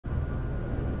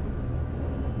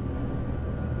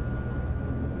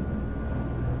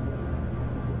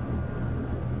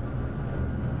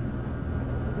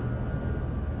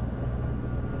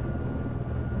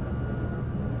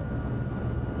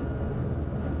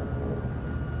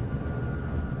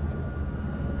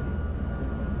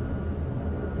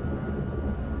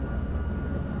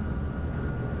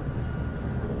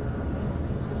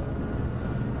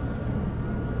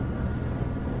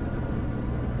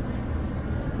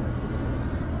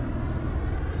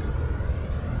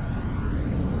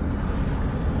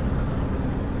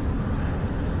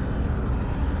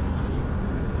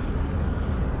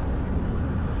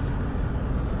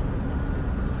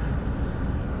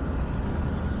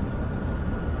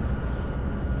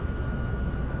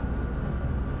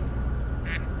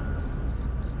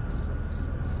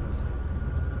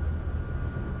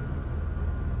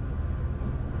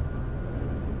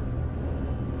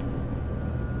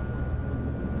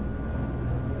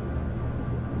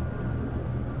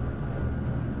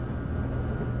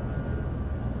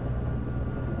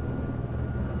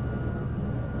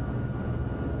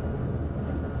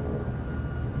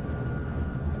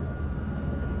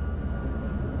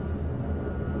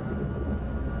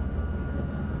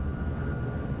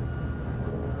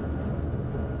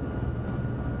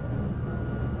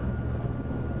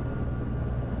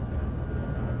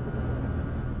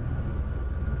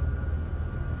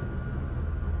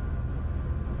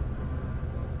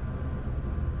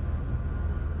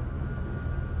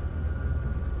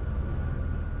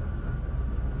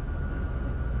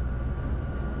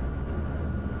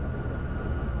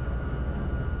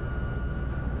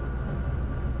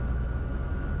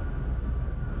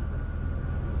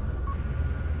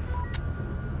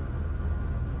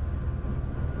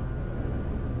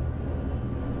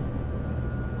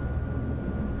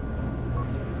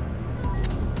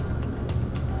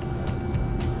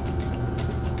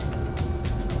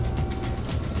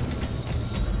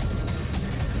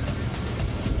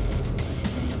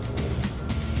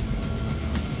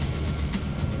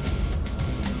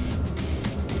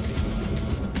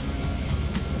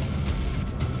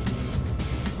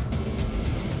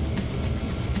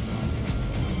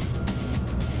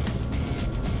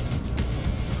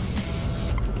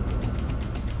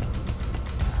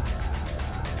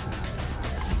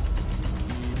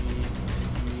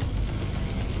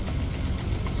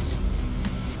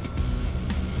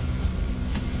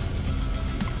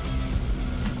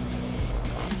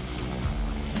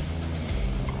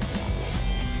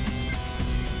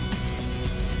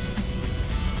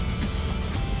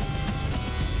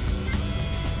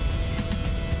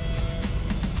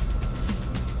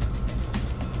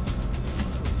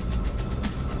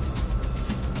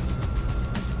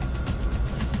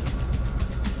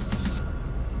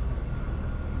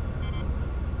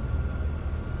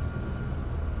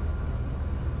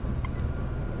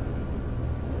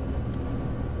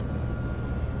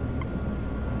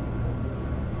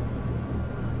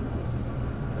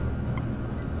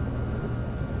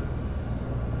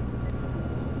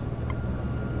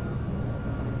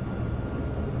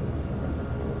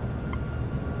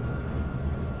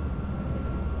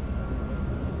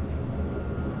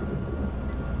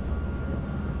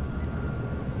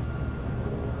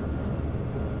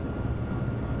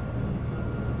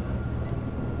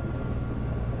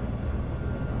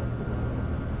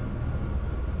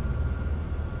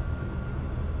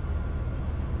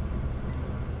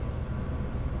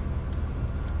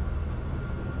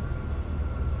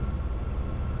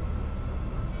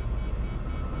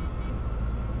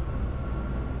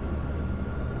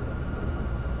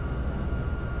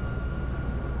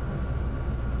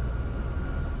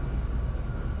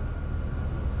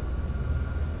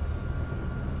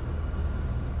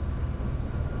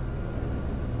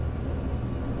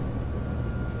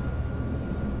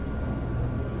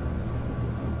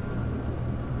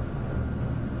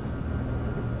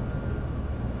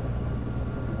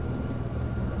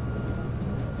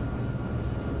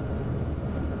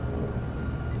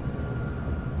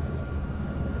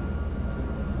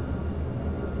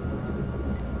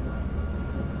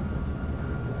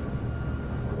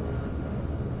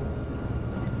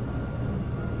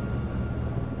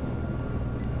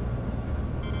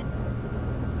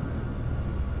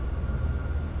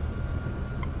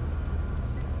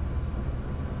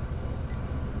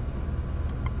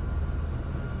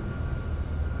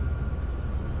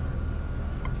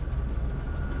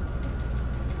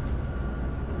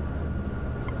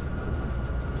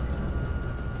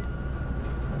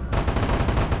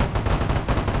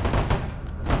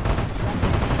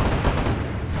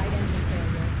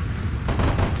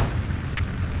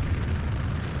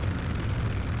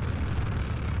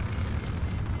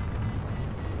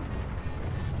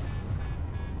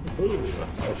Ooh,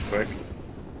 that was quick.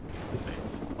 These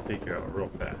things figure out real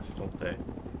fast, don't they?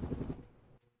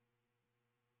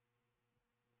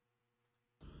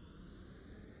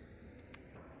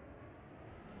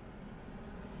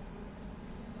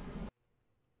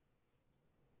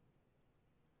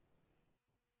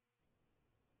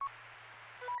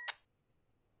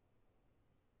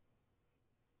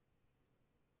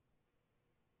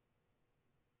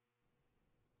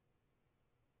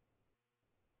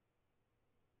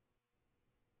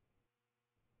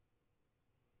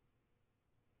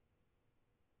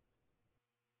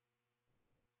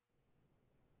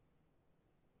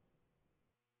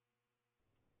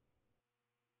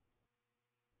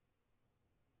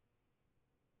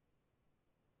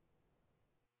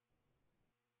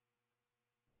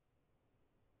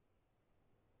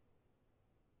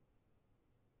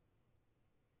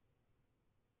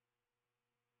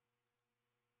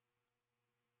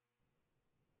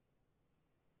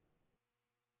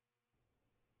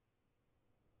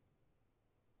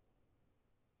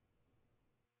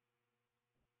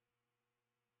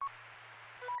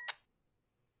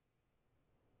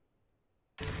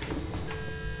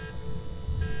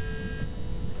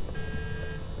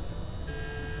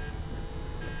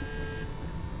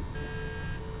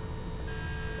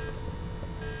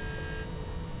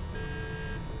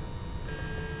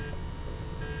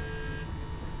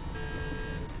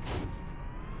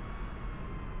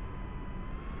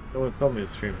 No one told me the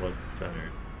stream wasn't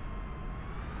centered.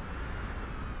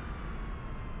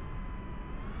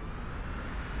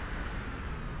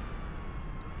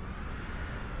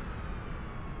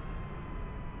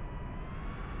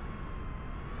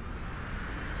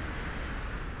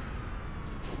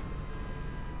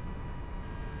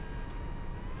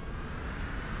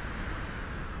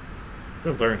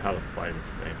 I'm gonna learn how to fly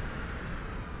this thing.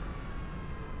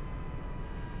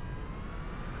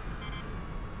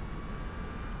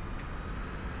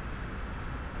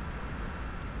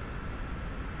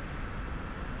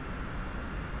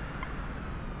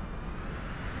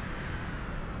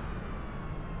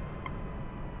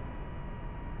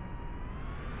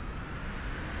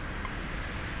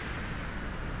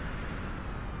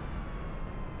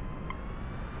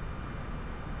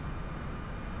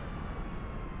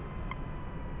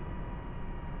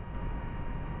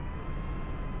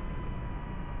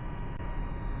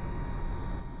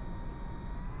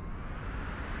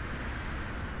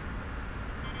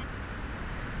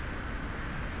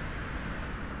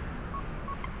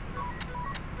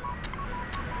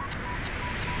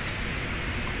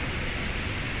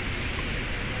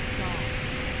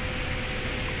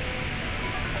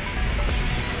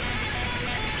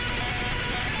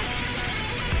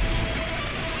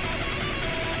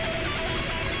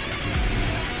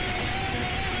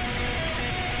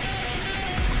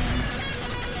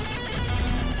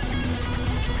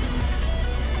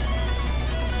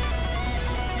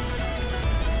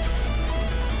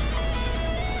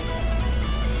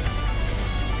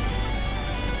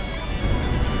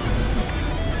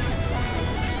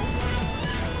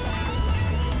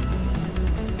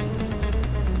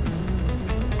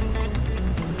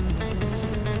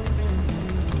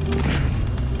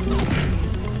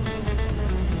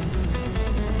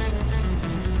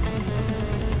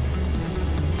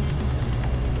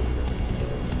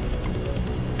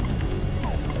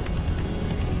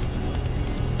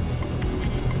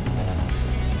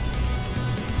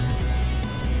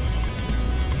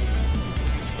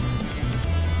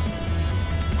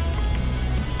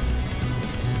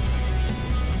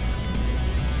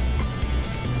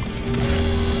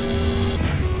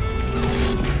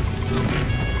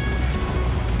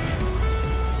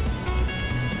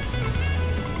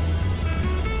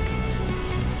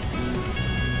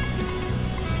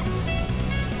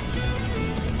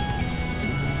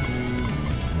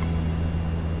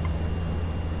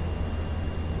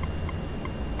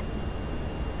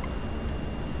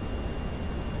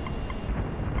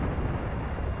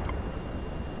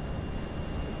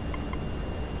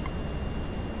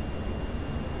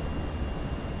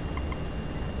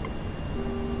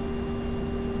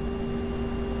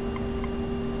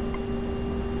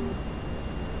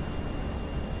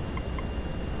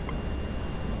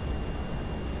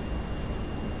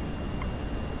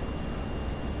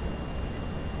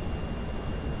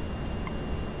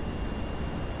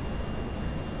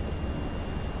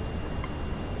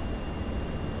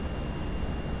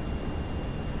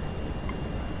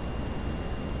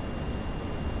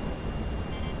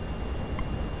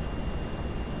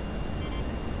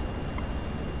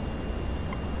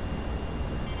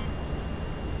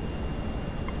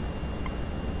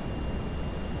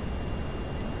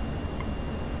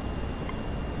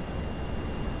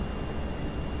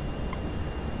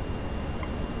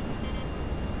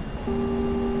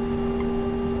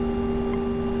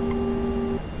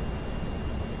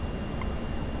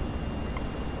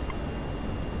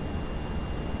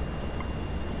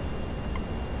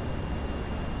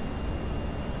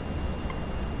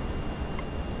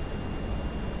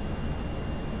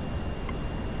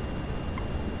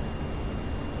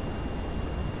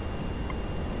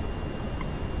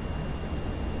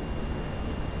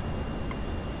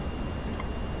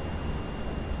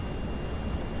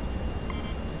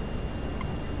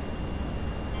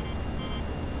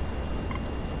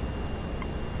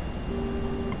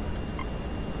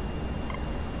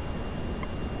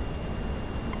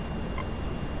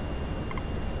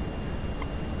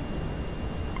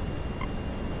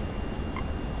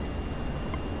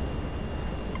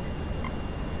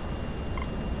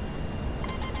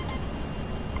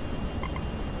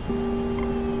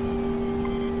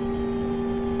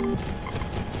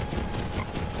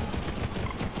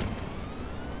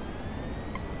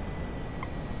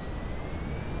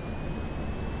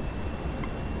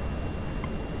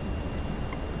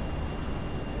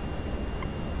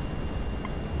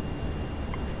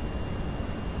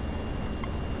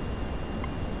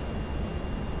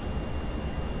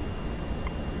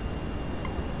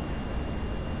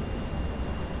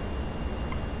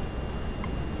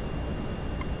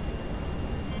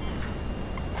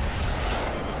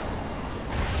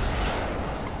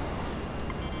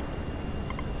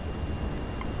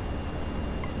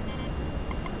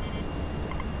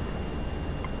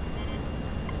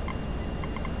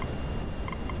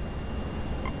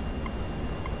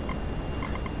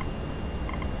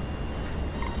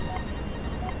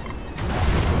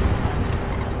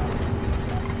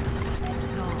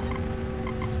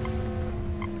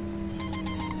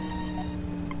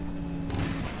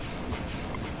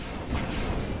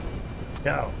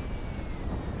 Cow.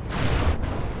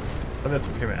 And this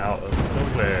came out of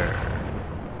nowhere.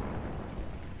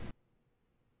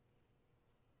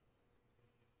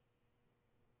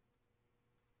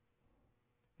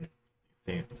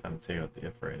 See, time to take out the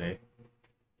Ifrit, eh?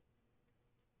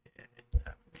 Yeah, it's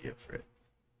time to be Ifrit.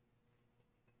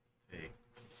 Take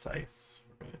some scythes.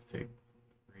 We're gonna take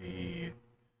 3.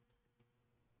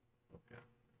 Okay.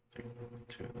 Take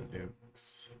 2 of the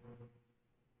nukes.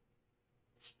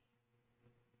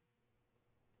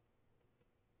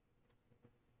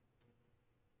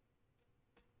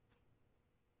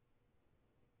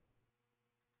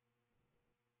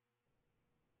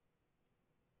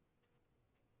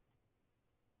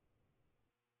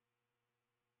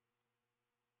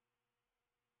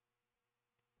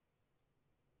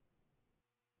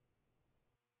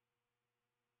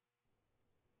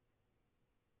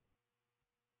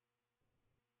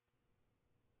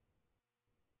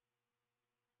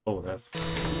 Oh, that's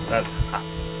hot.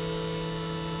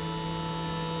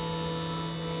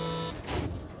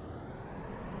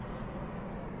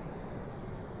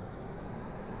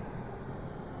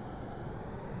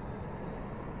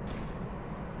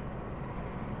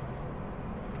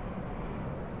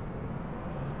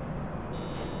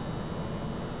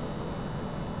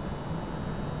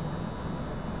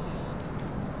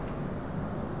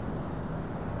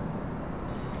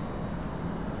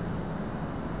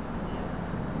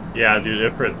 Yeah,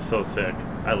 dude, Ifrit's so sick.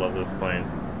 I love this plane.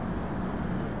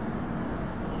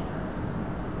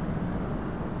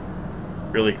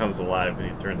 Really comes alive when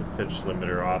you turn the pitch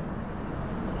limiter off.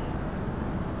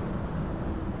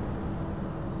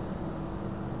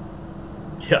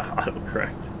 Yeah,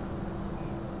 autocorrect.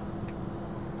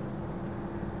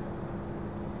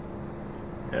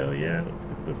 Hell yeah, let's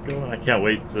get this going. I can't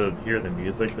wait to hear the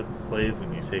music that plays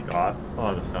when you take off.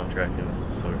 Oh, the soundtrack in this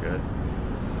is so good.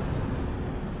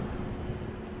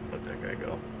 Let that guy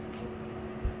go.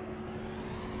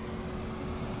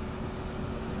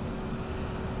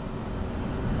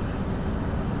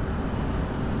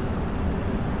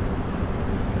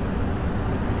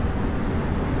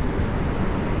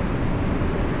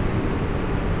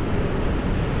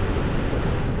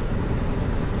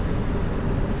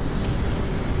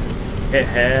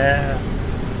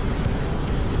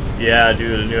 Yeah,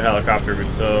 dude, the new helicopter was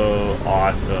so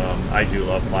awesome. I do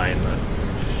love flying the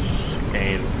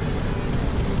Chicane.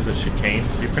 Is it Chicane?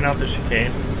 Do you pronounce it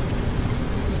Chicane?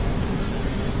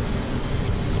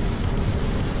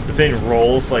 This thing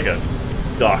rolls like a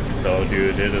duck, though,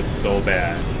 dude. It is so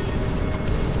bad.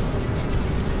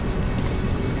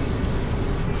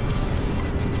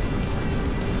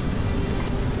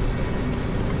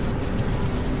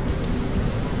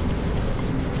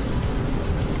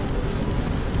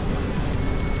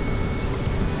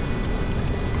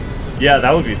 Yeah,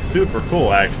 that would be super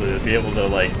cool, actually, to be able to,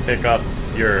 like, pick up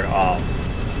your,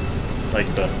 like,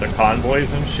 the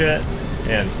convoys and shit,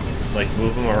 and, like,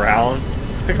 move them around.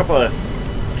 Pick up a...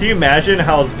 Can you imagine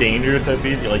how dangerous that'd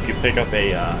be? Like, you pick up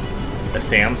a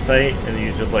SAM site, and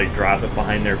you just, like, drop it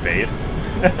behind their base.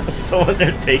 So when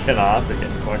they're taking off, they get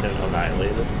fucking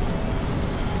annihilated.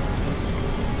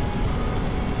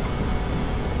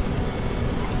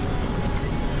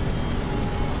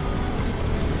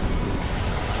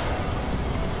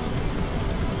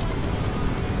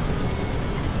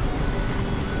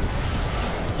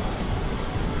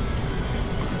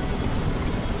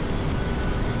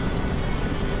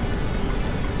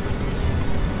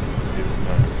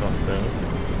 Something. Let's see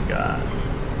what we got.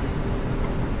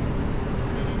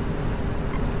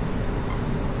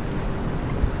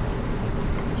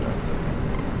 That's right.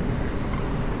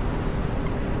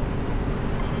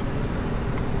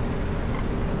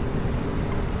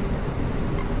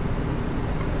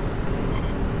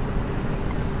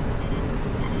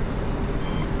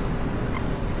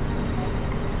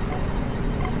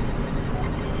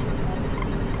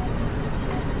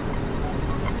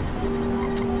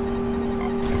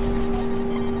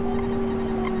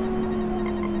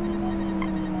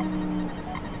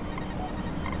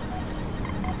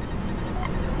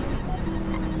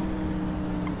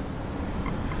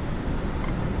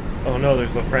 no,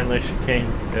 there's a friendly chicane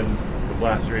in the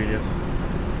blast radius.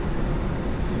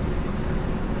 Oops.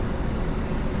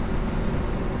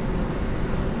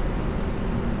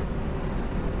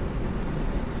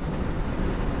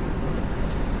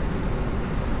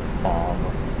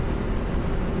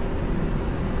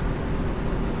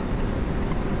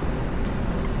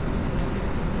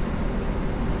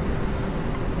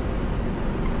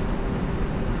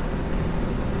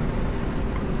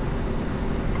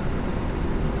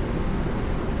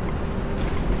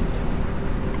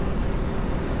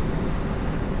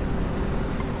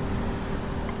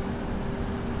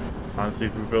 Honestly,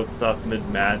 if we build stuff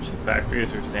mid-match, the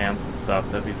factories or SAMs and stuff,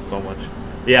 that'd be so much.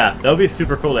 Yeah, that would be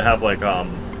super cool to have like a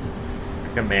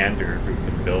commander who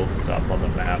can build stuff on the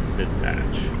map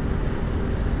mid-match,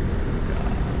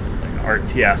 like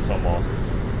RTS almost.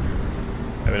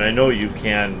 I mean, I know you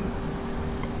can.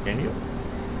 Can you?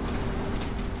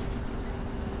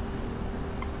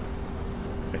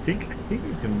 I think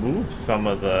you can move some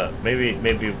of the maybe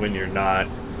when you're not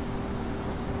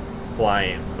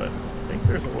flying, but I think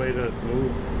there's a way to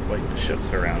move like the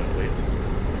ships around at least.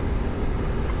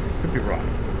 Could be wrong.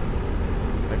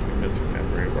 I could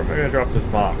misremember it. Where am I gonna drop this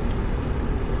bomb?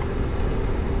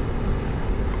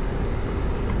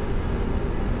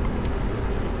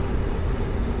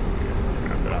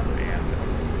 Drop it on the end.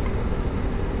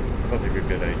 Sounds like a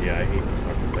good idea. I hate these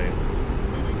fucking things.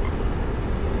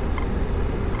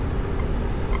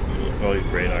 All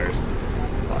these radars.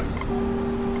 Fuck.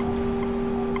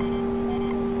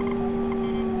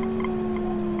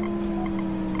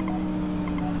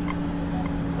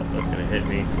 That's gonna hit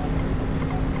me.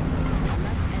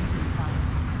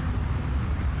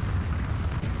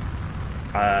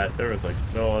 There was like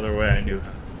no other way I knew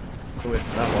to hit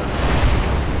that one.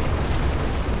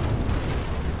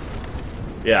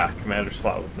 Yeah, commander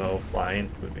slot with no flying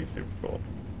would be super cool.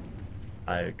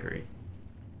 I agree.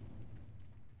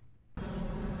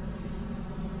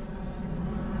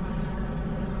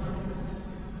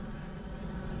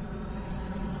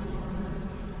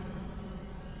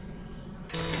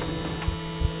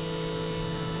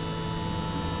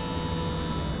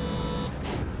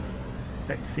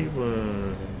 Sexy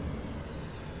one.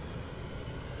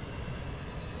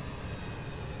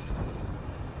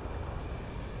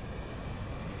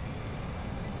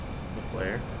 The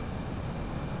player.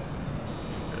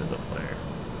 There's a player.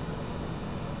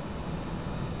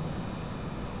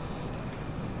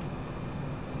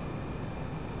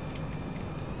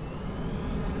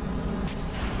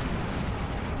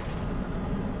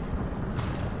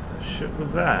 What shit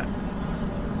was that?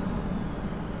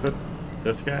 Is that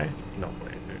this guy? No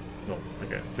way, dude. No, that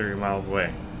guy's 30 miles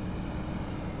away.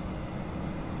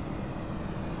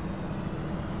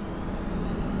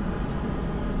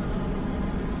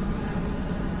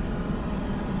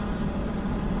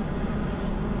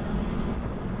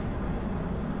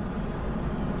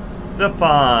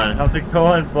 Zipon, how's it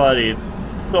going, buddy? It's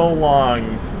so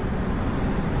long.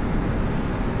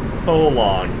 So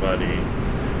long, buddy.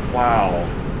 Wow.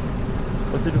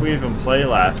 What did we even play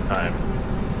last time?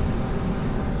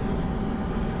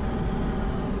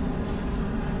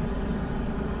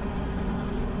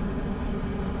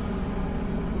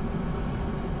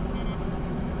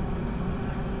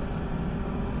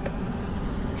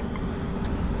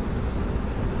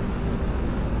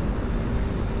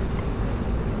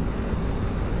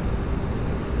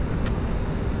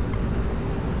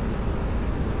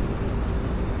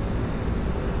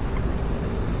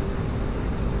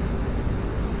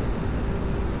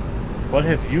 What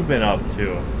have you been up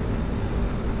to?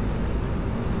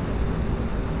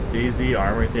 DayZ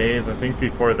Armor Days. I think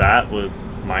before that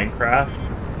was Minecraft.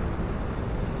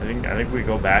 I think we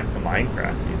go back to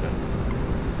Minecraft even.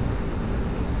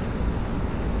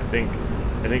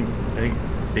 I think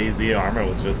DayZ Armor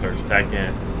was just our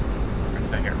second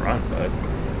run, but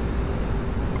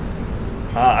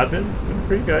I've been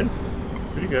pretty good.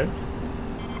 Pretty good.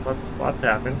 Lots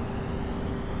happened.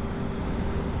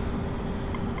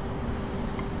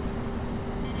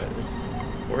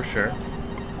 For sure.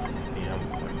 Damn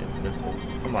fucking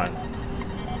missiles. Come on.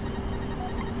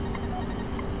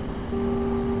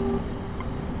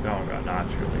 That one got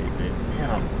notched really easy.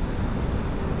 Damn.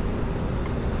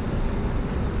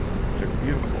 They're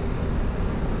beautiful.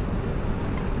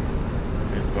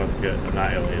 It's about to get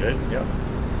annihilated. Yep.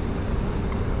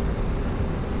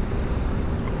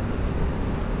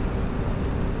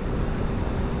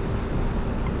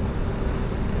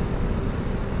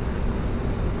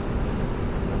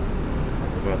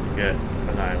 About to get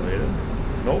annihilated.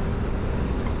 Nope.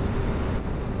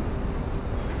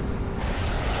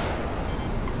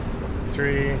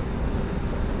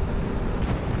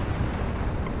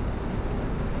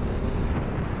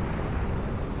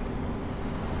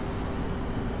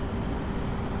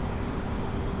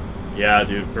 Yeah,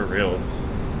 dude, for reals.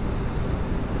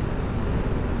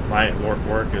 My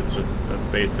work is just, that's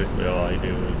basically all I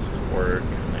do is work,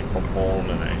 and I come home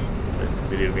and I play some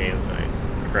video games and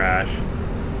I crash.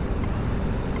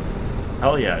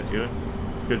 Hell yeah, dude.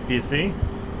 Good PC?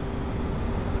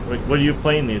 What are you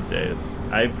playing these days?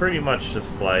 I pretty much just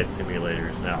fly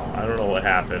simulators now. I don't know what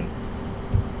happened.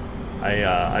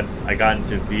 I got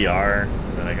into VR,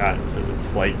 and then I got into this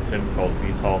flight sim called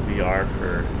VTOL VR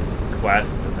for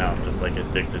Quest, and now I'm just like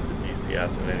addicted to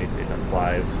DCS and anything that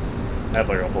flies. I have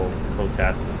like a whole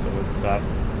HOTAS system and stuff.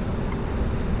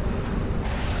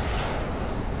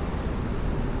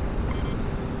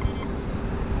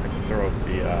 I can throw up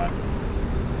the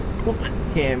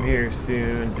cam here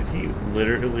soon. Did he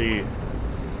literally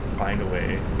find a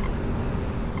way?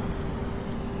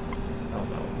 Hell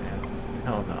no, man.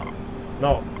 Hell no.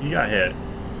 No, you got hit.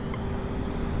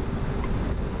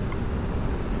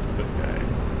 This guy.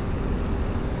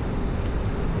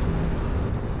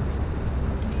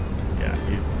 Yeah,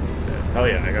 he's dead. Hell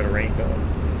yeah, I got a rank up.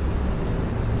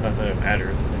 Not that it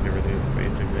matters. I think everything's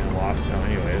basically unlocked now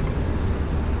anyways.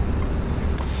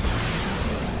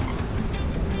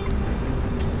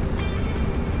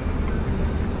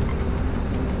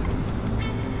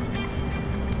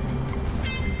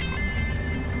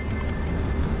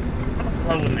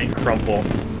 I love when they crumple.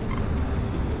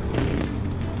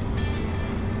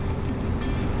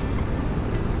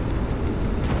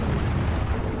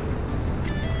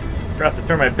 Forgot to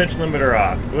turn my pitch limiter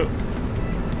off. Whoops.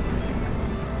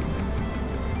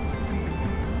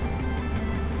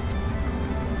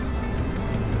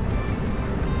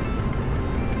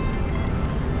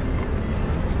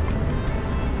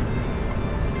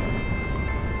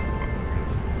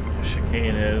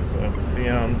 Chicane is. Let's see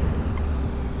him.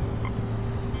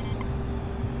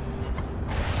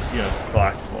 Yeah,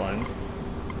 Fox 1.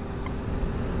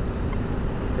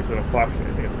 Or is it a Fox 3? I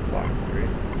think it's a Fox 3.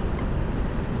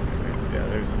 Anyways, yeah,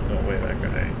 there's no way that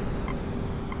guy.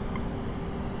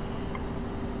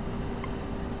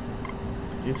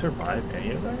 Did he survive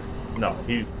any of that? No,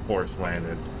 he's force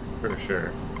landed. For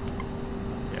sure.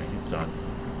 Yeah, he's done.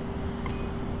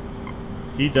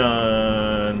 He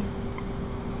done.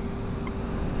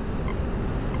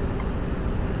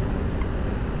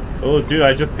 Oh, dude,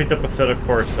 I just picked up a set of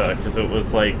Corsa because it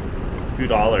was like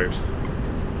 $2.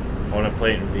 I want to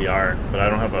play it in VR, but I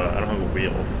don't have a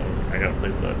wheel, so I gotta play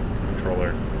with the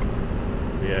controller.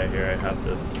 Yeah, here I have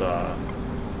this.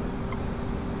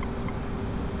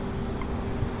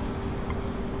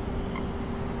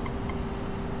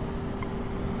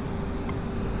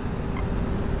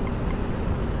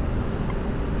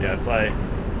 Yeah,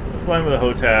 I'm flying with a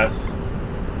HOTAS.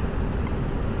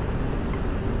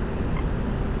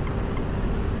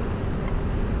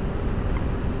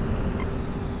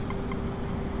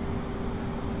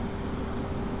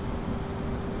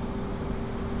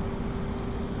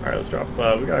 Alright, let's drop,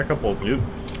 we got a couple of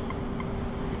nukes.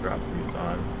 Drop these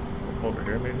on over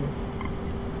here, maybe?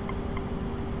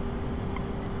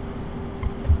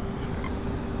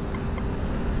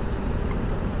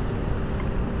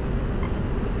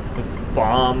 Let's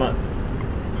bomb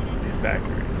these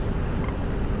factories.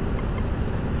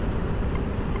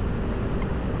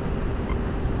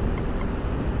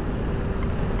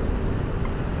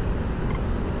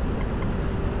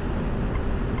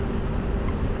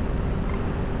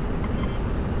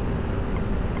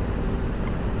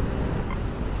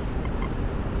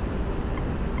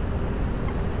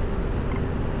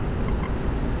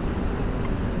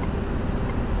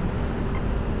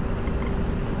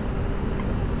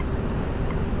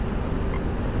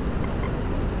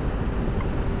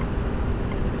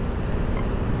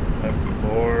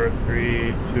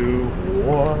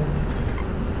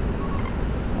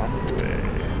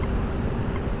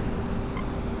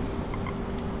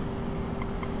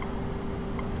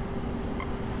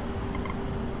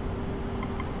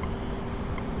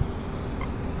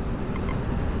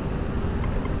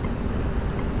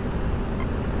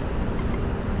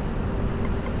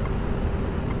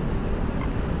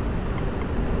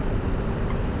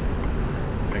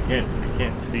 I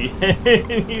can't see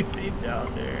anything down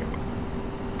there.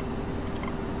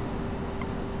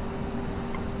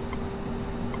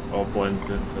 All blends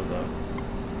into the.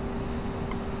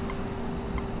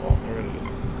 Well, we're gonna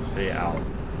just stay out.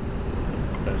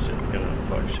 That shit's gonna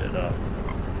fuck shit up.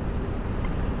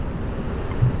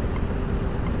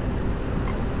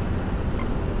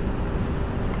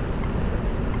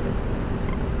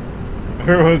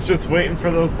 Everyone's just waiting for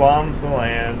those bombs to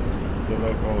land. Then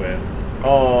they'll go in.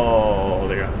 Oh,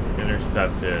 they got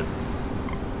intercepted.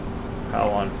 How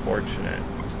unfortunate.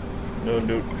 No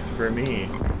nukes for me.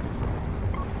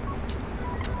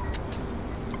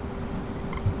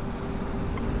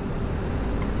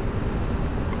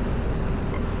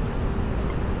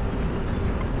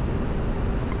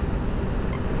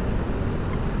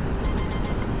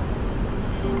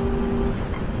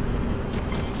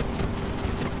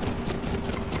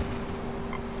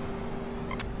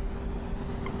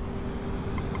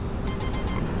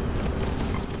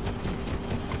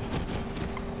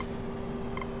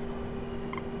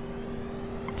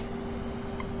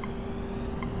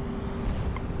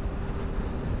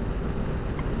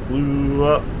 blew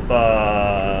up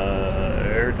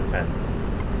air defense.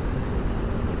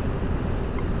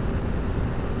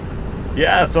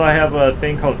 Yeah, so I have a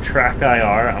thing called Track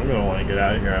IR. I'm gonna want to get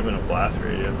out of here. I'm in a blast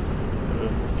radius.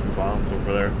 There's 2 bombs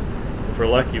over there. If we're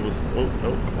lucky, we'll. Oh,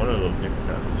 no, one of those things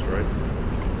got destroyed.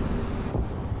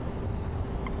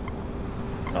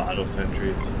 Auto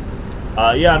sentries.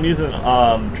 Yeah, I'm using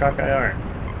Track IR.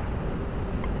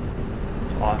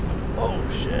 It's awesome. Oh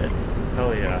shit!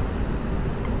 Hell yeah!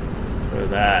 Look at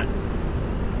that.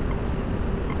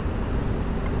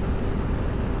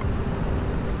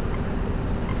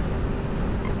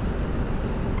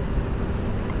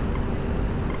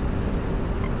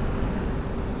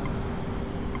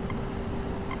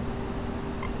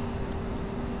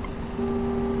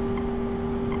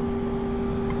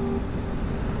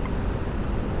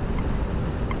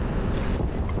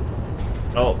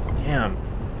 Oh, damn.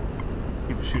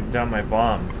 Keep shooting down my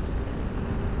bombs.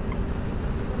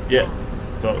 Yeah.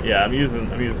 So yeah, I'm using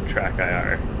Track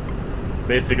IR.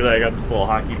 Basically I got this little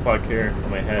hockey puck here on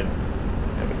my head.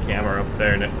 I have a camera up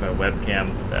there next to my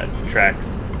webcam that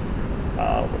tracks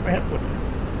where my head's looking.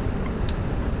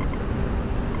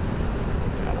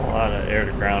 Got a lot of air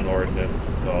to ground ordnance,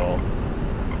 so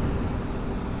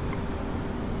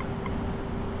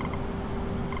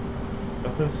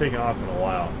nothing's taken off in a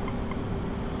while.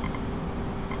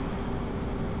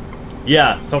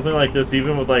 Yeah, something like this,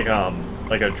 even with like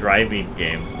a driving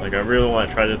game. Like I really want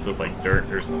to try this with like dirt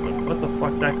or something. What the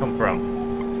fuck did that come from?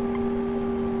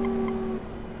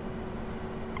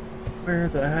 Where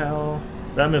the hell?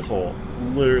 That missile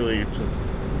literally just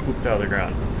pooped out of the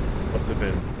ground. Must have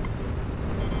been.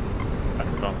 I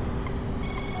don't know.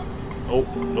 Oh,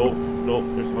 nope, nope.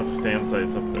 There's a bunch of SAM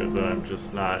sites up there that I'm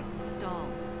just not. Stall.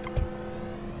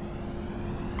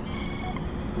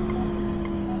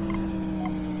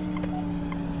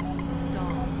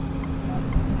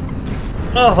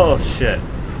 Oh shit!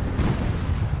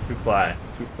 Too fly.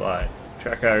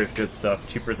 Track IR is good stuff.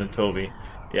 Cheaper than Toby.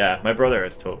 Yeah, my brother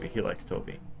has Toby. He likes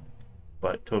Toby,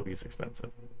 but Toby's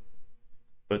expensive.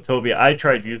 But Toby, I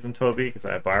tried using Toby because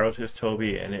I borrowed his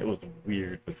Toby, and it was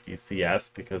weird with DCS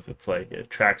because it's like it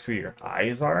tracks where your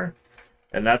eyes are,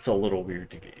 and that's a little weird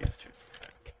to get used to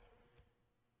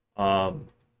sometimes.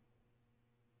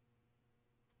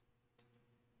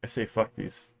 I say fuck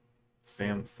these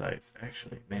SAM sites.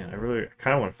 Actually, man, I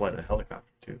kind of want to fly the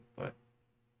helicopter too, but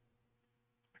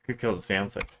I could kill the SAM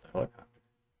sites with the helicopter.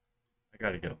 I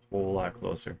gotta get a whole lot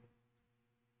closer.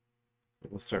 So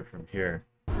we'll start from here.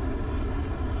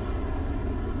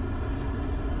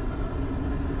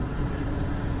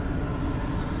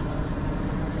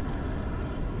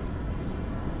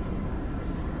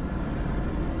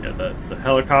 Yeah, the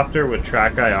helicopter would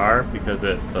track IR because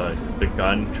the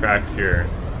gun tracks your.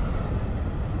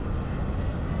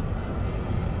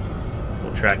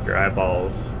 Track your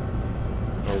eyeballs,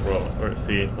 or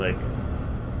see like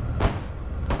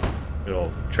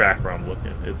it'll track where I'm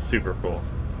looking. It's super cool.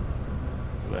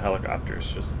 So the helicopter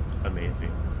is just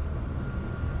amazing.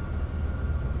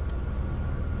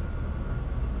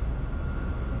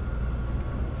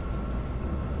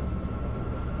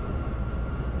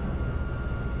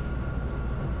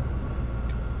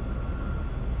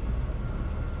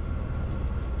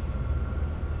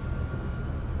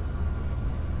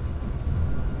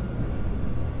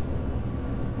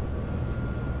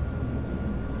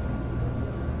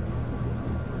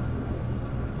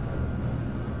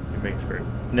 Makes for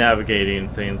navigating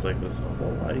things like this a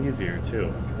whole lot easier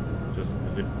too. Just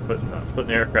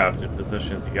putting aircraft in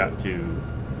positions you got to.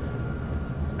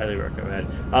 Highly recommend.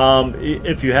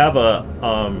 If you have a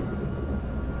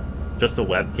just a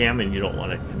webcam and you don't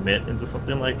want to commit into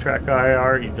something like Track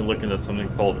IR, you can look into something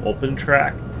called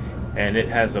OpenTrack, and it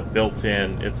has a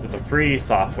built-in. It's a free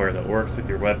software that works with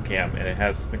your webcam, and it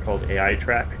has something called AI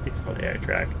Track. I think it's called AI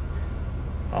Track.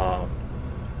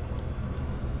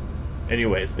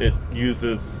 Anyways, it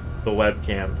uses the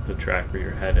webcam to track where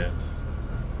your head is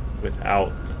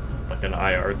without like an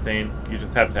IR thing. You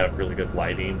just have to have really good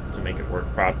lighting to make it work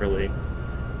properly.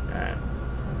 And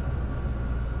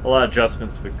a lot of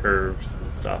adjustments with curves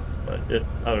and stuff, but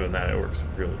other than that, it works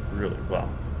really, really well.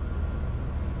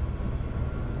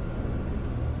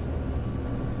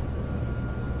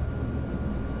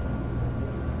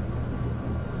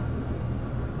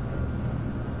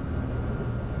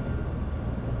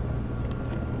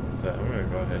 So I'm gonna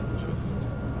go ahead and just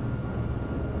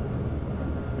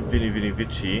Vini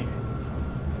Vici.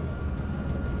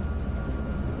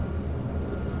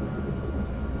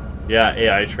 Yeah,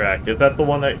 AI Track. Is that the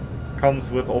one that comes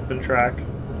with OpenTrack?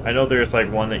 I know there's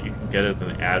like one that you can get as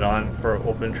an add-on for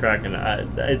OpenTrack, and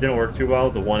it didn't work too well.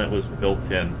 The one that was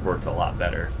built in worked a lot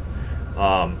better.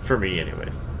 For me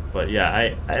anyways. But yeah,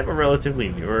 I have a relatively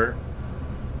newer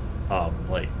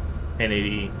like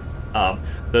 1080.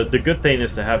 The good thing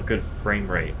is to have good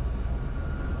frame rate.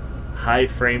 High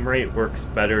frame rate works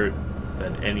better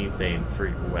than anything for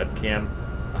your webcam.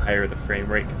 The higher the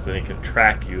frame rate, because then it can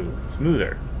track you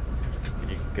smoother.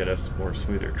 You can get a more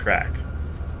smoother track.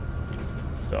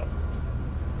 So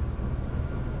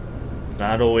it's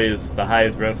not always the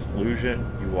highest resolution.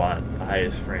 You want the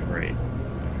highest frame rate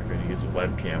if you're going to use a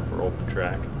webcam for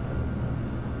OpenTrack.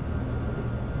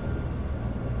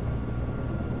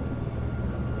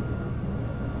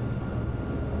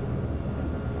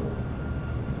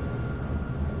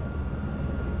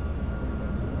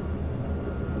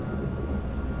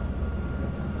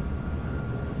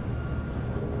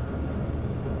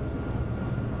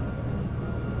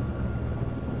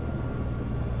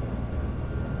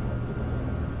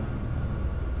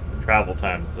 Travel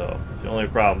times, though. It's the only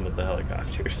problem with the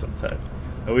helicopters sometimes.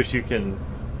 I wish you can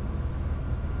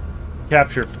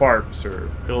capture FARPs or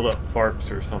build up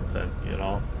FARPs or something, you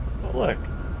know? Oh, look.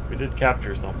 We did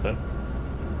capture something.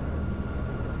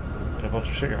 And a bunch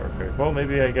of shit got repaired. Well,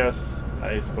 maybe I guess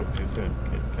I spoke too soon.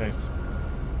 Can I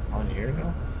on here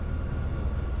now?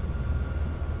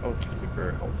 Oh,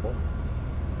 super helpful.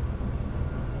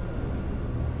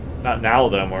 Not now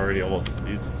that I'm already almost to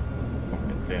these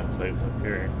fucking SAM sites up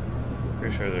here.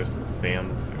 Pretty sure there's some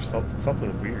SAMs or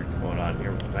something weird's going on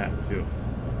here with the map too.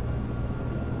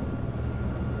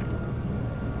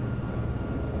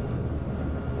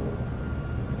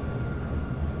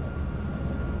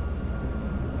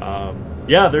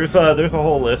 Yeah, there's a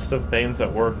whole list of things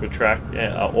that work with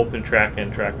OpenTrack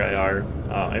and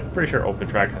TrackIR. I'm pretty sure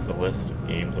OpenTrack has a list of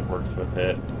games that works with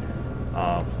it.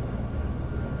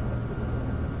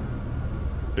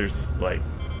 There's like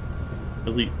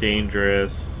Elite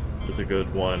Dangerous is a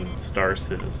good one. Star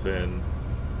Citizen.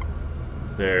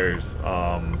 There's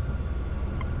a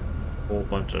whole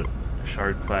bunch of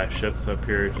Shard class ships up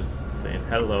here just saying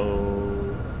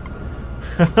hello.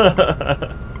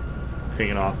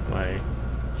 Pinging off my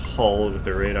hull with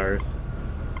the radars.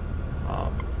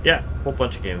 Yeah, a whole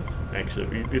bunch of games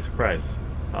actually. You'd be surprised.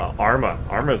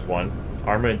 Arma's one.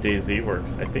 Arma and DayZ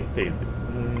works. I think DayZ.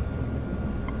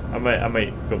 I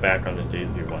might go back on the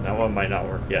DayZ one. That one might not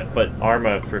work yet, but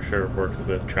Arma for sure works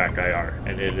with TrackIR,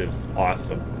 and it is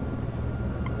awesome.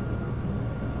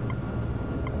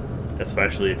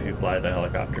 Especially if you fly the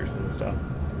helicopters and stuff.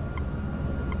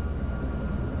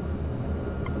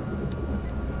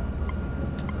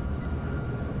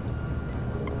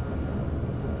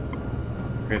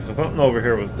 Okay, so something over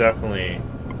here was definitely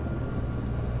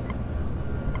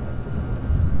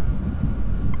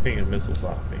pinging missiles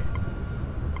off me.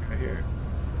 Right here.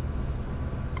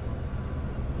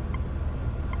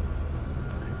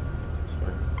 This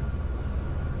way.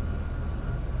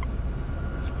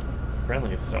 It's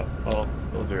friendly stuff. Oh,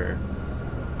 those are...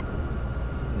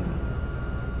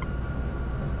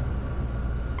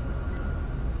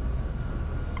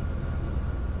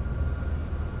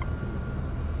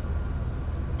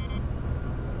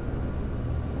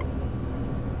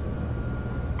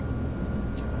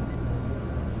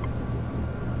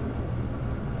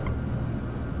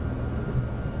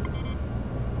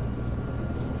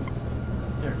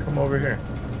 Come over here.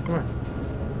 Come on.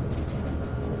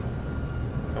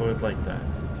 I would like that.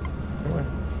 Come on.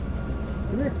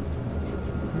 Come here.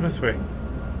 Come this way.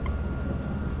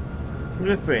 Come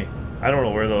this way. I don't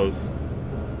know where those...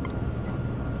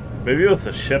 Maybe it was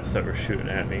the ships that were shooting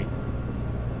at me. It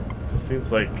just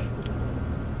seems like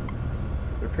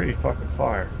they're pretty fucking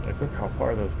far. Like, look how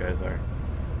far those guys are.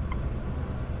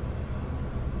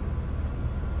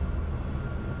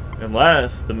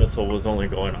 Unless the missile was only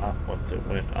going off once it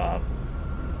went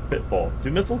pitbull. Do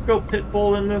missiles go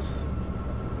pitbull in this?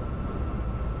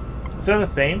 Is that a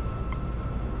thing?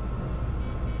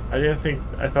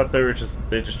 I thought they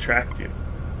just tracked you.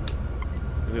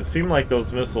 Because it seemed like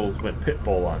those missiles went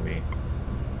pitbull on me.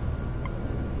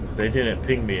 Because they didn't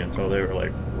ping me until they were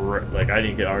like I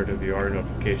didn't get RWR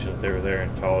notification that they were there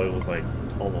until it was like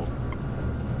almost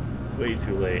way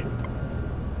too late.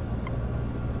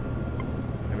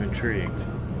 Intrigued.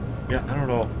 Yeah, I don't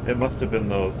know. It must have been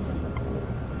those.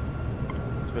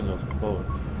 It's been those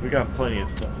boats. We got plenty of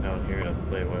stuff down here to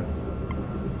play with.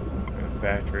 We got a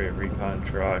factory, a recon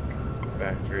truck, some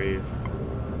factories.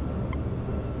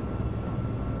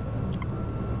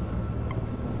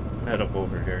 Head up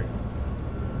over here.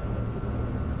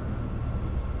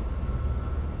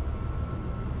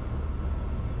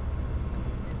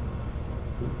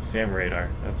 Ooh, SAM radar.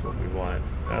 That's what we want.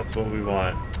 That's what we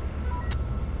want.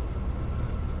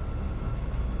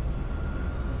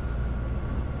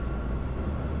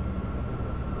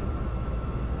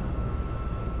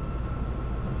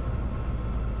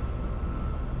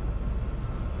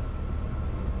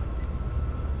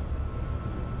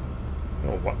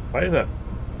 Why is that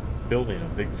building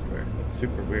a big square? That's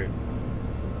super weird.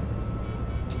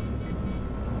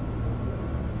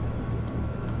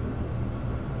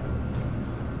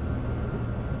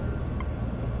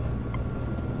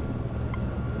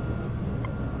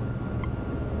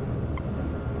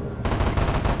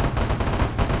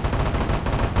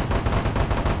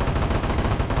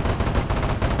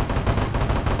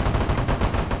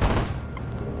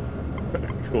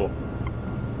 Cool.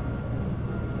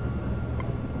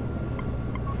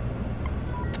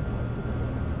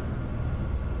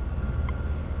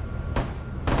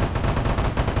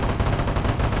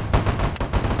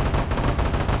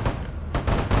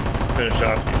 Finish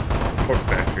off these support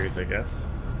factories, I guess.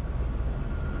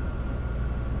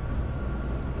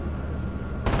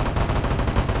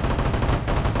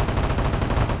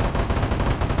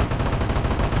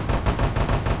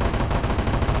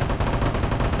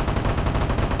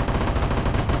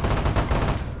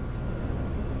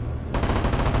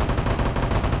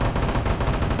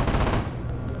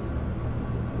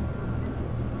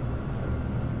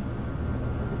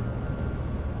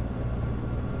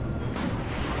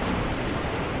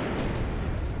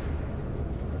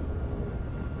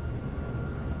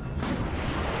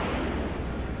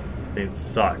 They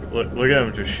suck. Look at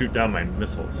him just shoot down my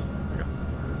missiles. Like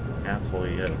an asshole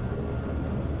he is.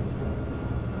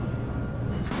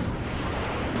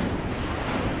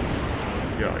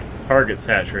 You gotta like target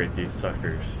saturate these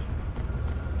suckers.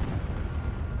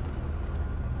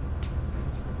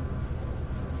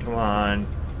 Come on.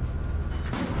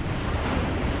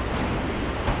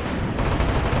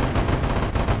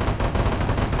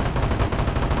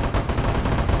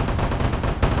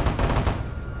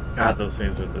 God, those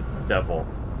things are the devil.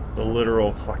 The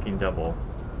literal fucking devil.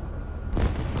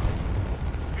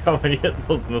 How many hit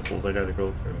those missiles I gotta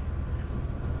go through?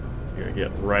 You gotta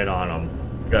get right on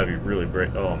them. You gotta be really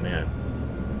brave. Oh man.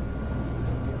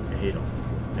 I hate them.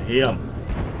 I hate them.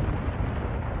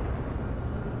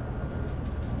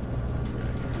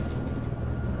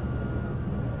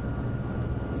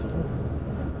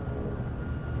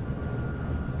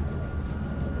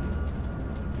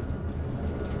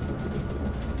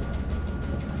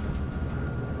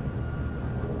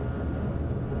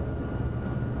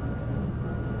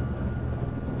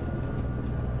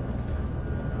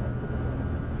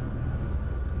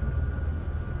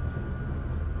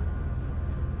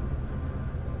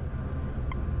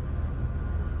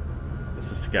 It's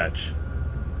a sketch.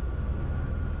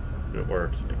 It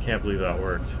worked. I can't believe that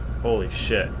worked. Holy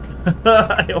shit.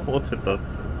 I almost hit the...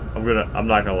 I'm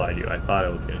not gonna lie to you. I thought I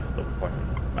was gonna hit the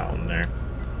fucking mountain there.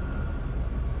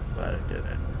 But I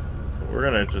didn't. So we're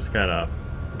gonna just kinda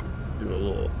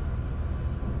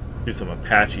do some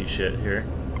Apache shit here.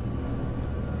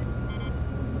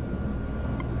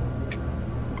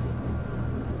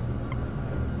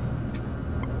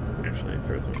 Actually,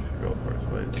 first we should go for is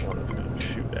the one that's gonna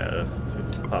shoot at us as soon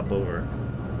as we pop over.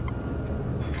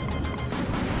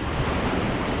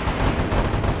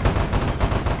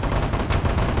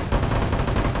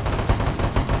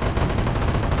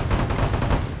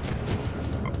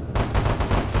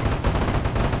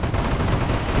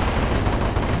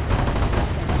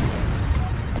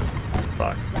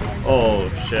 Fuck. Oh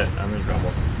shit, I'm in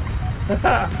trouble.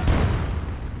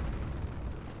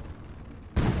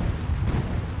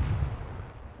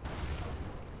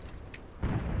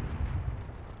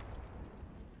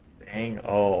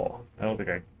 Oh, I don't think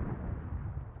I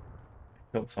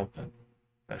killed something.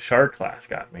 The shard class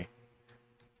got me.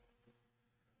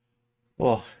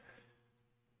 Well,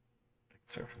 I can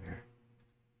start from here.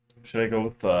 Should I go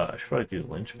with I should probably do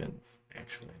linchpins,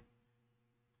 actually.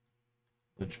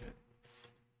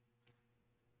 Linchpins.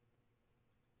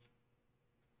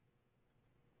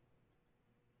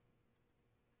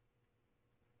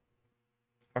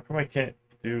 How come I can't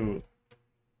do...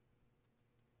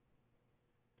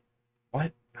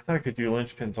 What? I thought I could do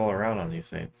linchpins all around on these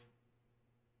things.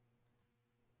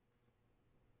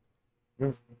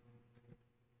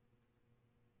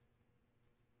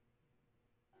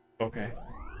 Okay.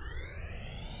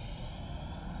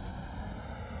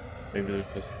 Maybe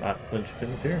there's just not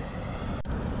linchpins here.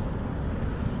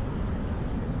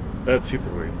 That's super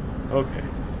weird. Okay.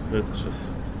 Let's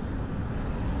just...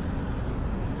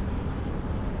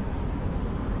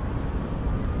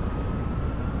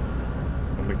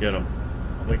 I'm gonna get him.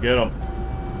 I'm gonna get him.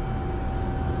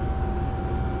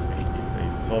 I hate these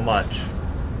things so much.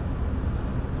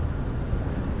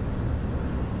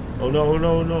 Oh no,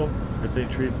 no, no. Good thing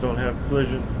trees don't have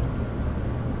collision.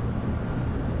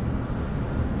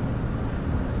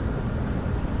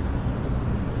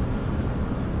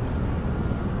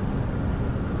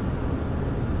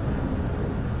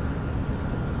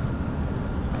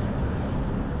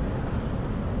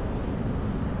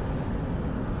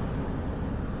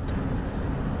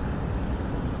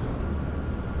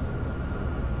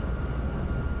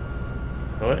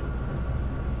 Kill it?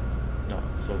 No,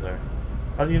 it's still there.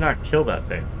 How do you not kill that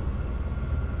thing?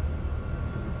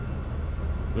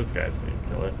 This guy's gonna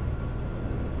kill it.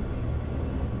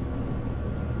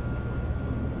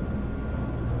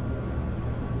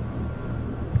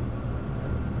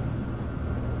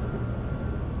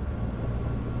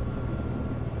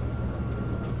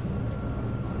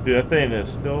 Dude, that thing is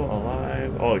still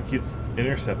alive. Oh, it keeps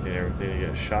intercepting everything to get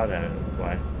a shot at it on the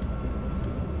fly.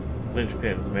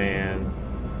 Linchpins, man.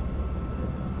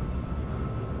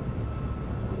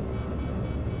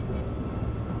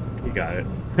 You got it.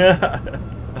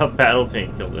 A battle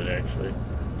tank killed it, actually.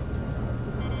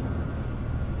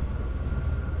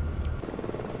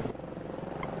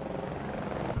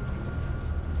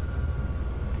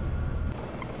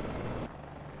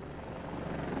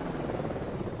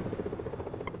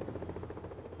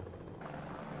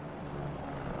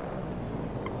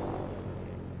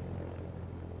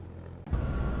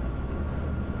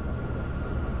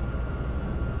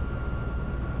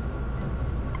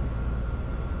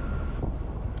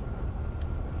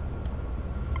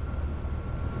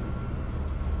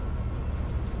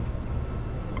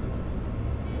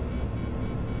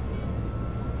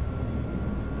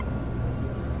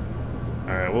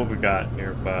 Alright, what we got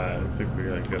nearby? Looks like we're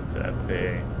gonna go to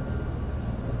FA.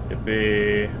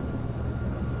 FA.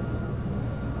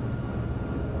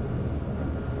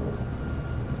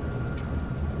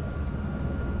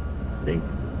 I think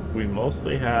we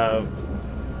mostly have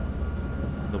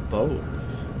the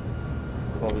boats.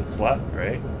 All that's left,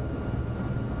 right?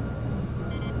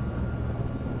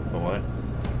 Oh, what?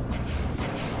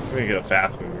 We're gonna get a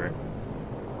fast mover.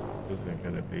 This isn't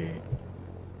gonna be.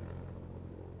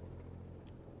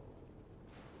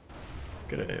 Let's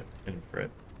get it in for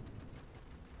it.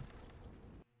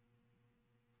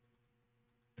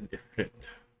 Indifferent.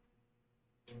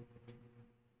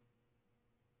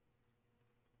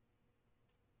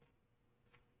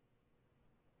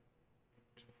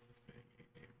 Just as many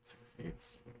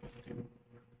 868s we can do.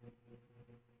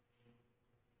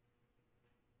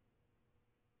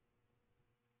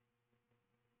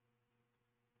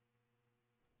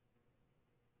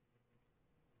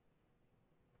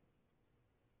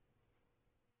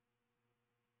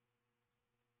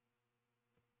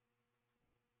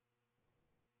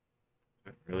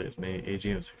 Really, as many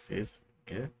AGM 68s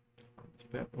get on this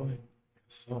bad boy.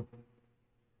 So.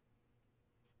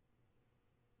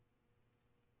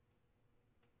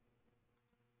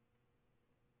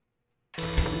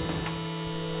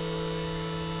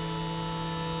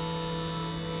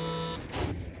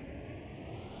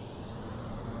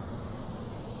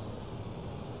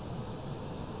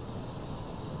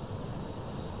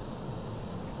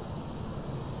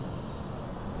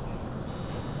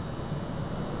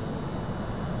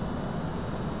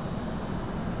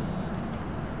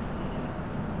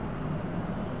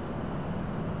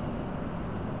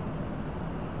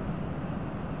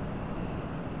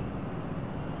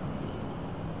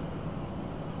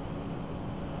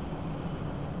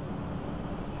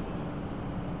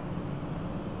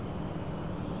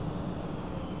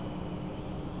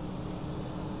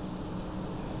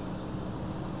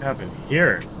 What happened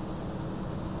here?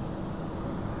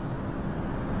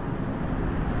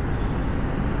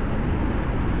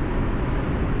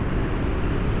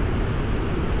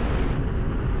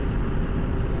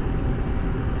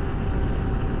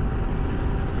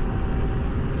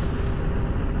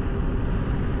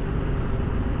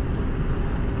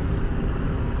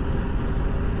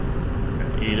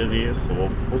 Got 8 of these, so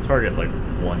we'll target like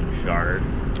one shard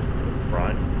in the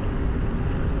front,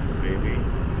 maybe.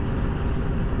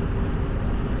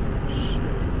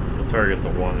 Target the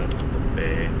one that's in the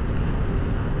bay.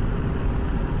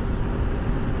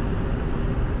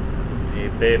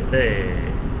 Bay, bay, bay.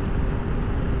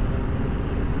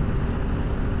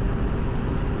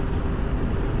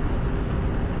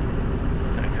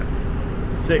 Okay.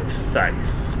 6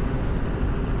 sites.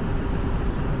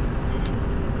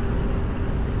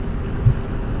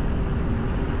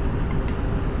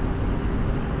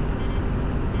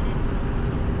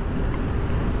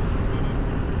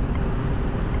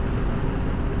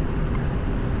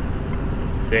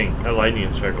 Dang, that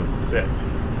lightning strike was sick.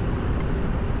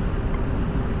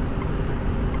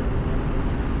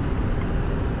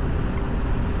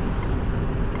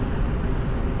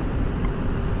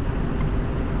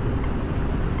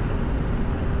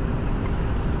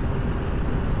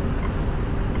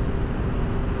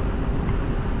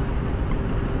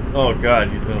 Oh god,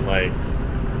 he's been like...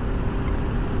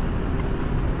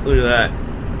 Look at that.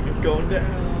 It's going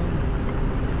down.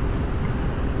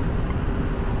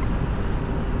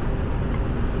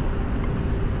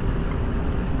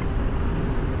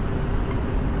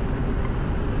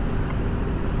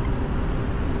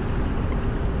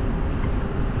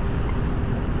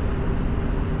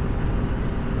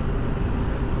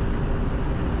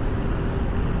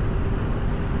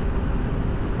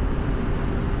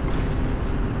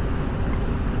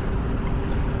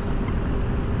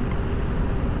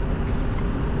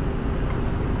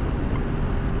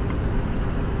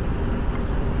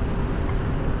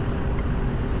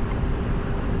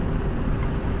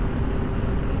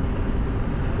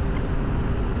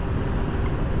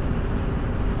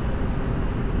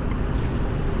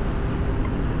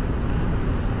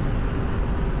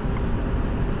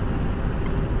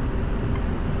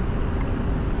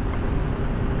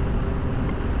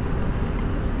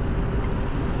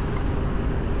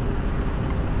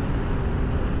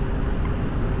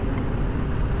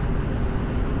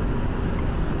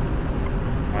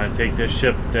 take this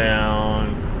ship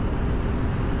down.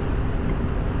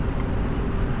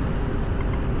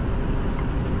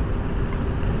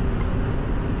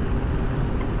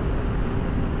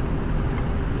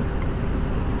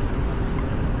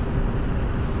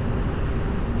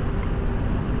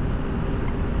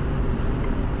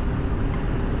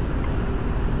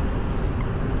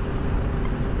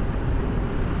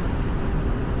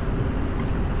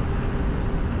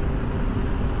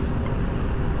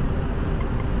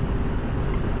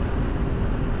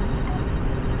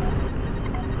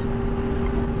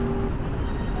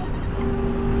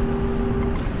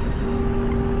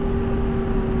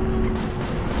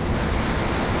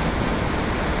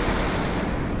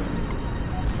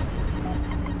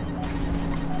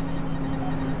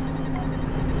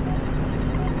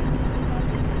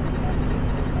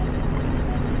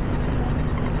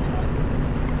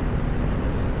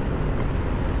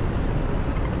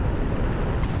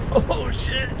 Oh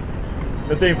shit!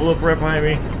 That thing blew up right behind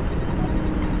me.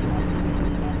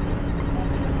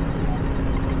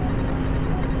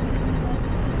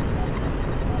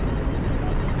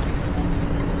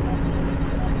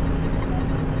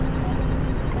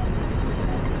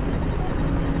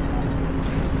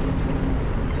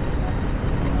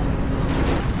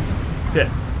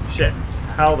 Shit.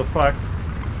 How the fuck?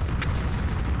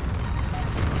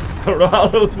 I don't know how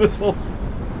those missiles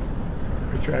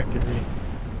retracted me.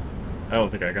 I don't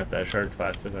think I got that shark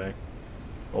spot today.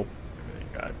 Oh,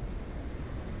 thank God.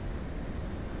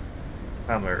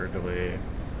 I'm early.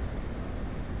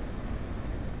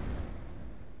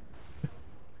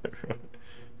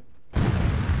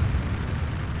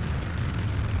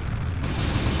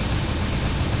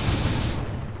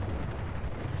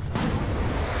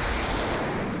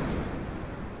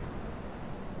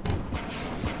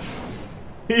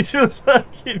 He just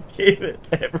fucking gave it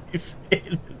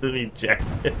everything and then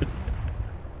ejected.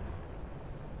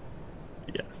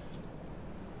 Yes.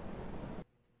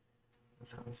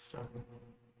 That's how it's started.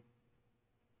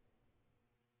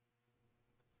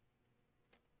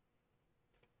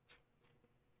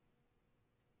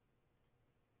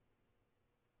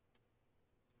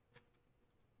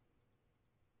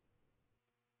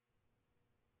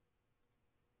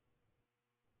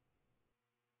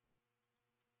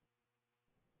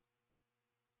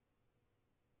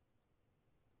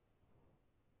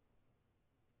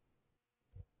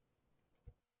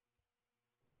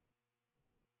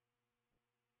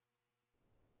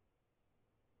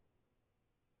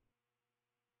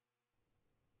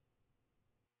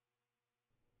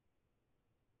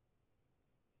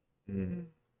 Mm.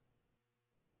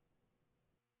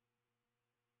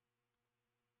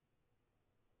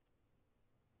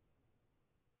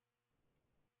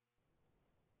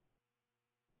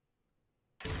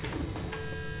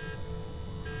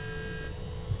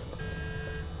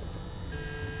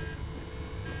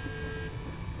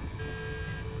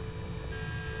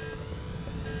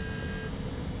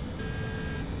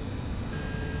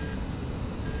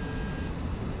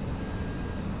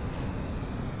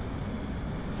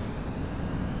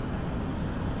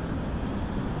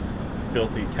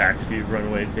 Filthy taxi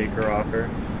runaway taker offer.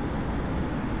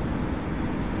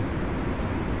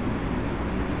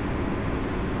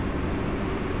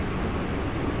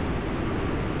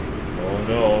 Oh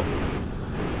no.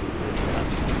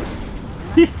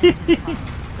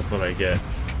 That's what I get.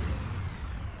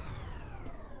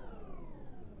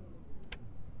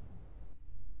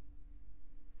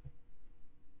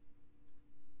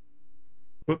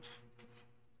 Whoops.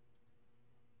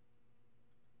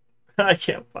 I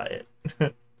can't buy it.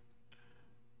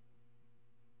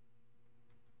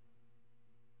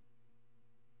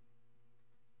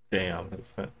 Damn, I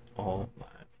spent all my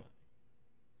money.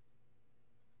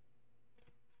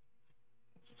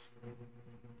 Just...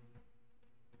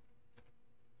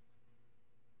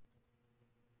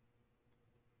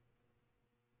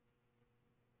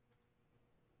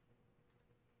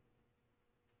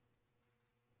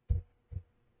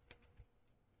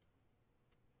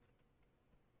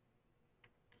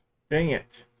 Dang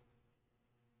it.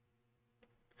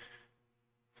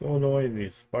 So annoying,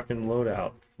 these fucking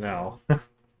loadouts now.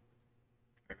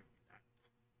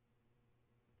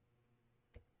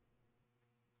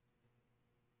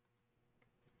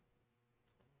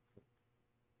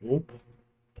 Whoop.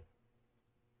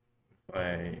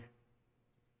 I...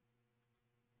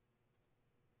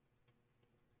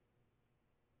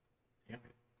 Damn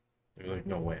it. There's like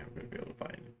no way I'm gonna be able to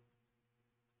find it.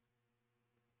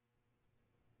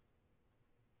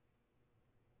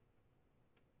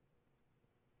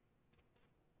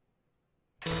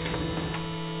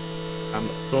 I'm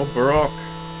so broke.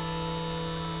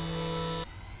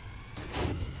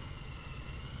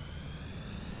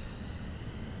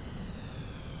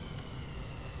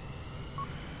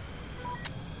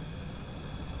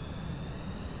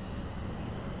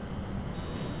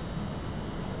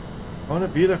 want to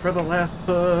be there for the last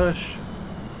push.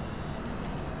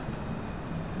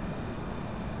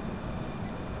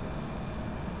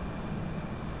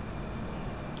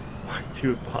 Lock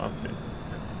 2 bombs in.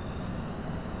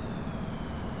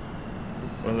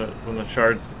 When the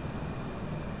shards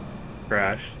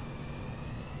crashed.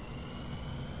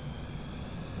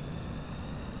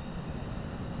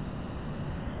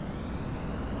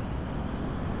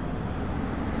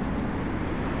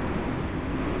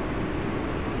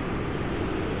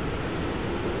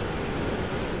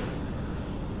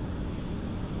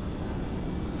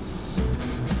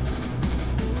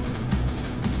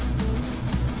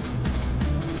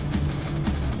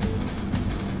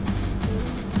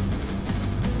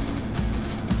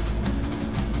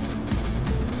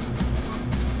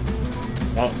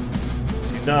 Oh,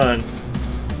 she's done.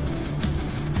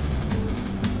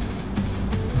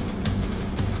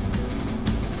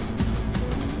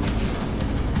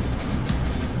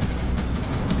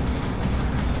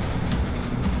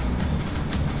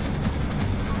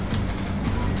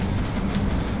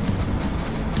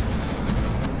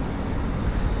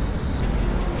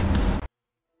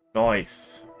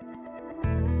 Nice.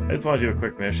 I just want to do a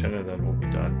quick mission and then we'll be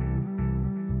done.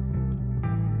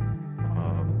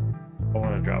 I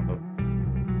want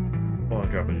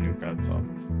to drop a nuke on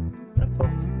some. That's all.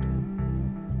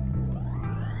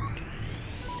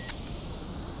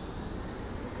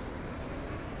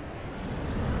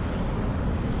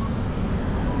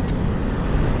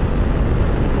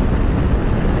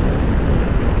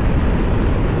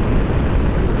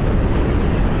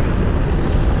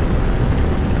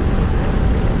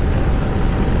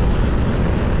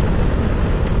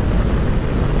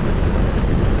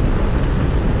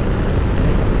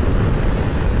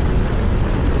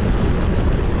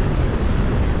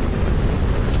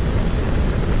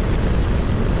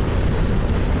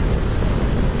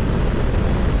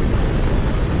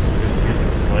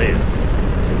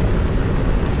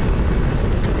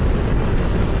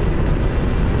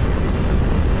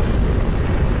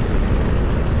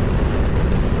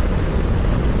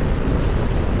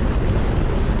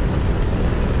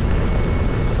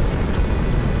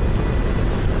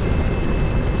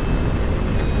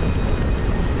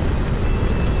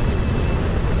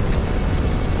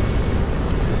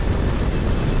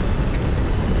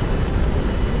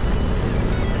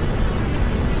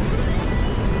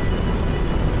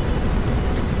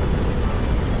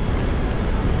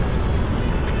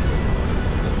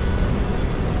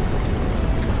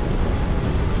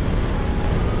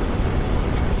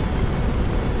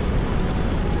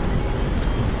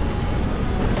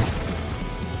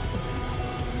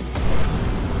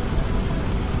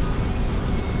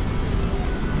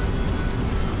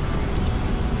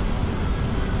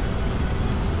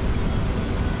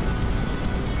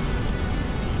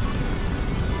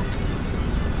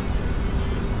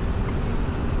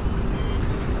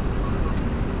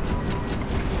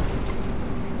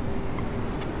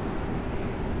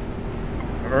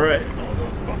 Alright, all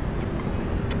those buttons.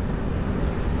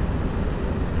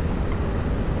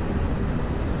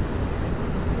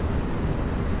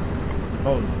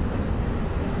 Oh.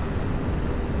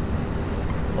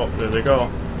 Oh, there they go.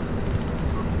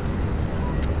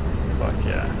 Fuck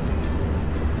yeah.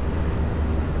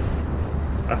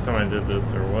 Last time I did this,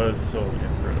 there was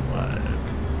Sylvian alive.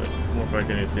 But it doesn't look like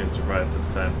anything survived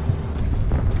this time.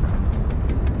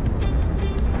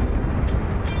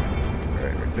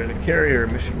 Return to carrier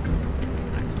mission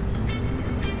complete. Nice.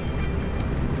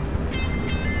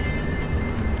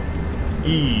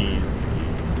 Easy.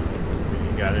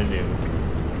 You got a nuke.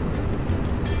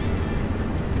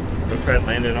 Go try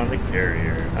landing on the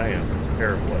carrier. I am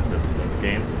terrible at this in this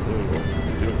game. Ooh,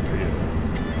 I'll do it for you.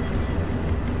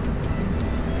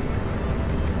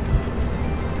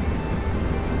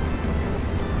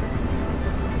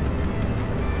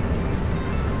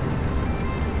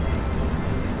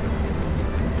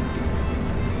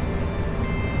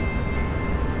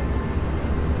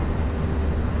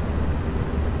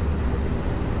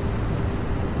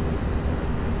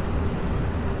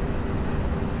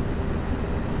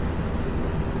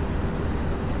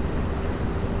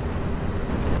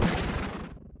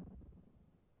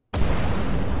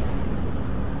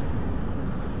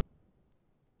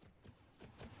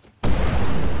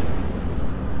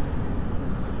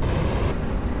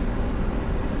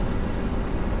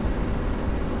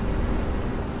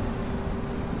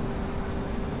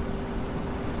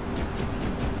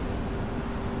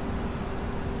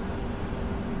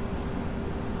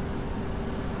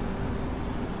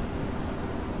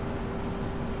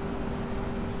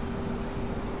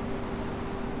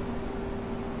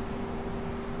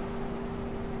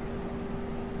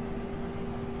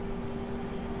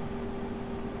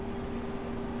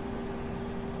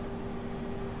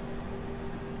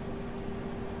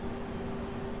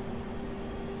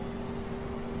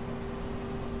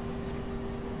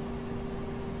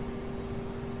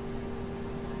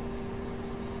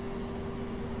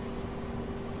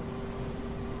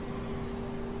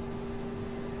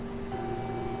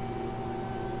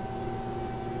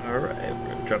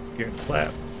 drop the gear and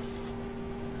collapse.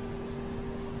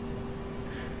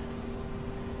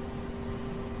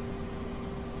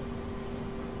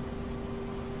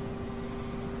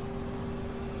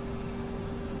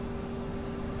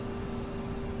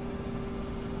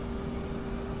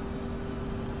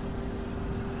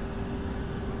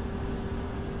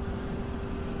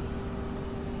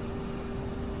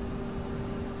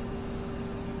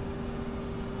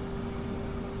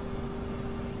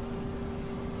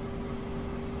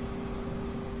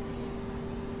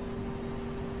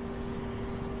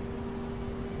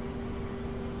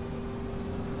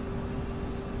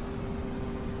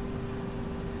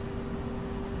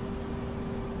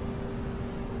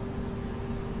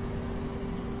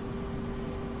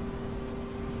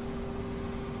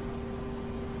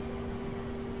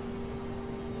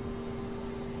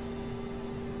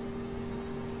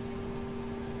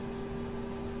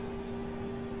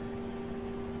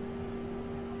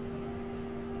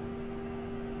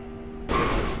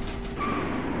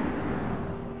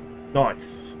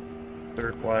 Nice.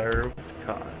 Third wire was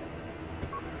caught.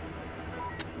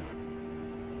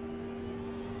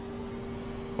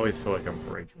 Always feel like I'm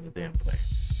breaking the damn thing.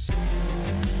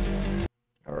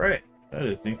 Alright, that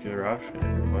is Nuclear Option,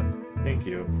 everyone. Thank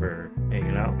you for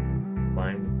hanging out,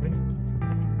 flying with me.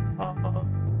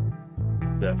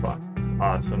 That fun.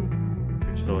 Awesome.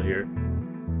 You're still here.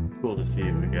 Cool to see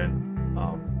you again.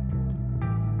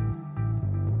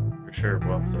 For sure,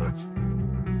 we'll have to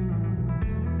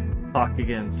talk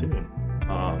again soon.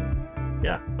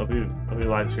 Yeah, I'll be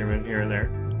live streaming here and there.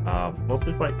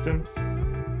 Mostly flight sims.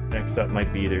 Next up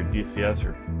might be either DCS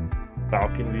or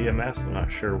Falcon VMS. I'm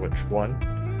not sure which one.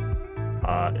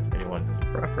 If anyone has a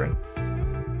preference,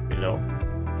 you know,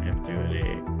 I'm doing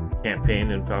a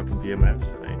campaign in Falcon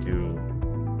VMS, and I do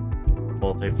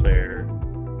multiplayer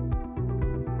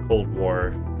Cold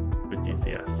War with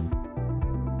DCS.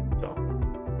 So,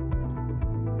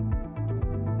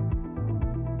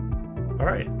 all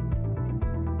right.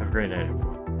 Have a great night,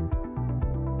 everyone.